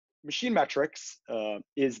MachineMetrics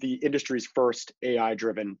is the industry's first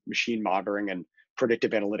AI-driven machine monitoring and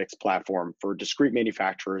predictive analytics platform for discrete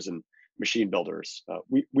manufacturers and machine builders.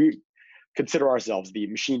 We consider ourselves the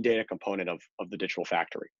machine data component of the digital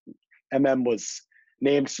factory. was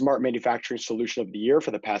named Smart Manufacturing Solution of the Year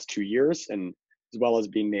for the past 2 years, and as well as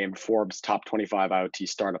being named Forbes Top 25 IoT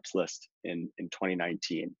Startups list in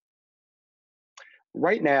 2019.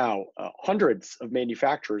 Right now, hundreds of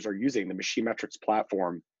manufacturers are using the MachineMetrics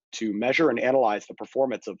platform to measure and analyze the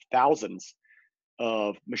performance of thousands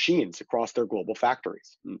of machines across their global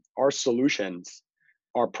factories. Our solutions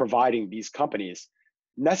are providing these companies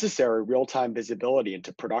necessary real-time visibility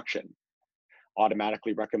into production,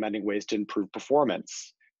 automatically recommending ways to improve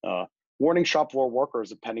performance, warning shop floor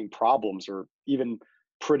workers of pending problems, or even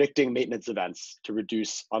predicting maintenance events to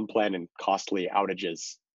reduce unplanned and costly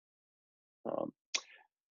outages.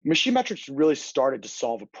 MachineMetrics really started to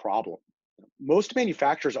solve a problem. Most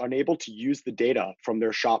manufacturers are unable to use the data from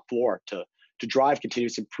their shop floor to drive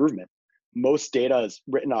continuous improvement. Most data is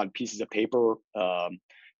written on pieces of paper,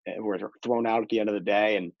 where they're thrown out at the end of the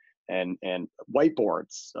day, and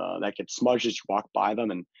whiteboards that get smudged as you walk by them,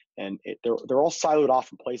 and they're all siloed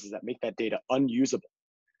off in places that make that data unusable.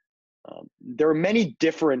 There are many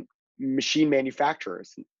different machine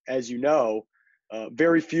manufacturers. As you know,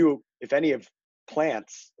 very few, if any, of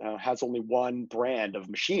plants has only one brand of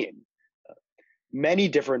machine. Many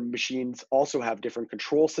different machines also have different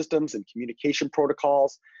control systems and communication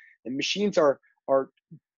protocols, and machines are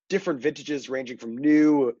different vintages ranging from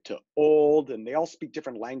new to old, and they all speak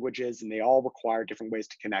different languages, and they all require different ways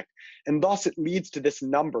to connect. And thus it leads to this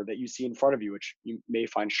number that you see in front of you, which you may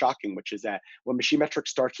find shocking, which is that when MachineMetrics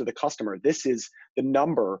starts with a customer, this is the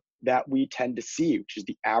number that we tend to see, which is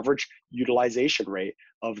the average utilization rate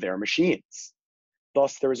of their machines.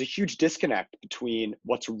 Thus, there is a huge disconnect between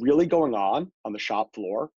what's really going on the shop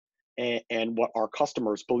floor and what our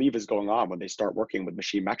customers believe is going on when they start working with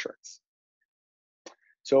MachineMetrics.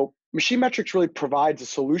 So MachineMetrics really provides a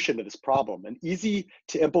solution to this problem, an easy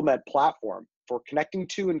to implement platform for connecting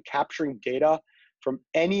to and capturing data from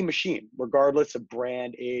any machine, regardless of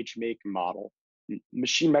brand, age, make, and model.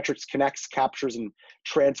 MachineMetrics connects, captures, and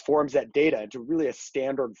transforms that data into really a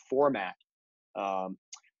standard format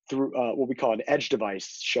through what we call an edge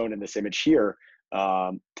device, shown in this image here,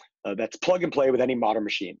 that's plug and play with any modern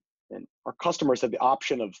machine. And our customers have the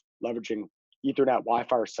option of leveraging Ethernet,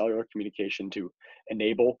 Wi-Fi, or cellular communication to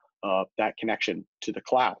enable that connection to the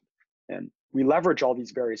cloud. And we leverage all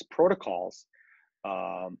these various protocols,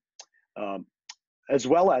 as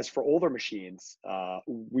well as for older machines,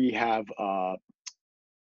 we have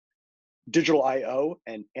digital I/O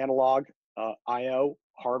and analog I/O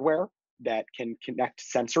hardware that can connect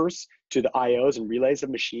sensors to the I/Os and relays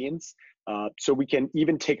of machines. So we can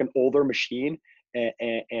even take an older machine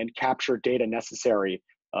and capture data necessary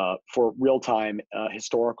for real-time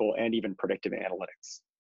historical and even predictive analytics.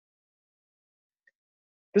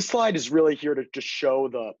 This slide is really here to just show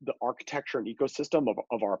the architecture and ecosystem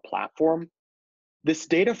of our platform. This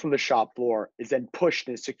data from the shop floor is then pushed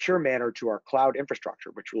in a secure manner to our cloud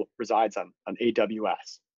infrastructure, which resides on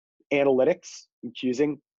AWS. Analytics and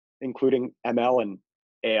QSing, including ML and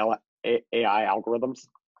AI algorithms,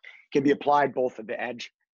 can be applied both at the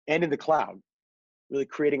edge and in the cloud, really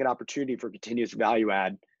creating an opportunity for continuous value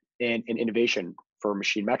add and innovation for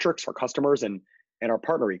MachineMetrics, our customers, and our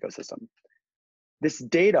partner ecosystem. This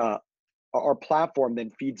data, our platform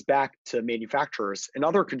then feeds back to manufacturers and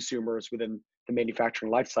other consumers within the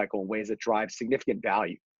manufacturing lifecycle in ways that drive significant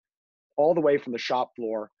value, all the way from the shop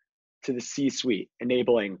floor to the C-suite,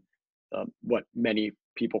 enabling what many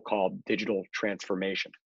people call digital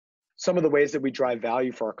transformation. Some of the ways that we drive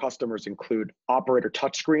value for our customers include operator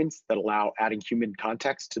touchscreens that allow adding human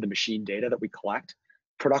context to the machine data that we collect,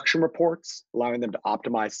 production reports, allowing them to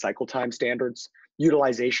optimize cycle time standards,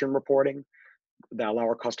 utilization reporting that allow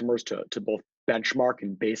our customers to both benchmark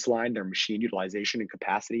and baseline their machine utilization and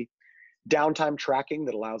capacity, downtime tracking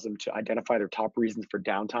that allows them to identify their top reasons for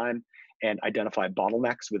downtime and identify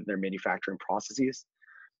bottlenecks within their manufacturing processes,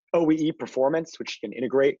 OEE performance, which can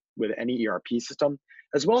integrate with any ERP system,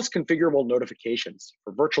 as well as configurable notifications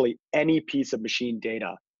for virtually any piece of machine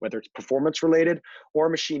data, whether it's performance related or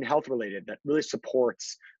machine health related, that really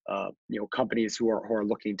supports companies who are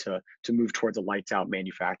looking to move towards a lights out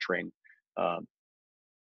manufacturing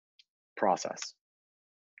process.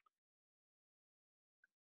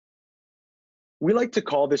 We like to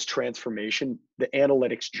call this transformation the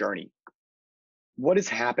analytics journey. What is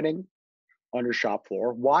happening on your shop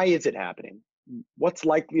floor? Why is it happening? What's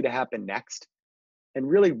likely to happen next? And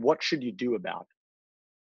really, what should you do about it?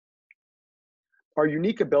 Our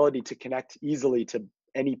unique ability to connect easily to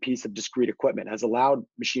any piece of discrete equipment has allowed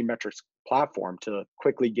MachineMetrics platform to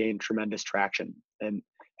quickly gain tremendous traction and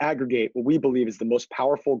aggregate what we believe is the most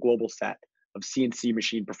powerful global set of CNC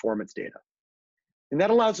machine performance data. And that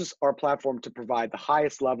allows us, our platform, to provide the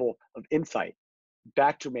highest level of insight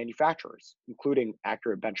back to manufacturers, including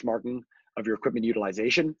accurate benchmarking of your equipment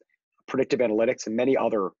utilization, predictive analytics, and many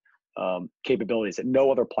other capabilities that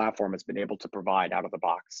no other platform has been able to provide out of the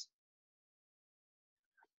box.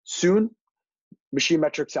 Soon,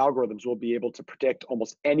 MachineMetrics algorithms will be able to predict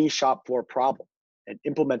almost any shop floor problem and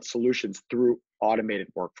implement solutions through automated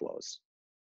workflows.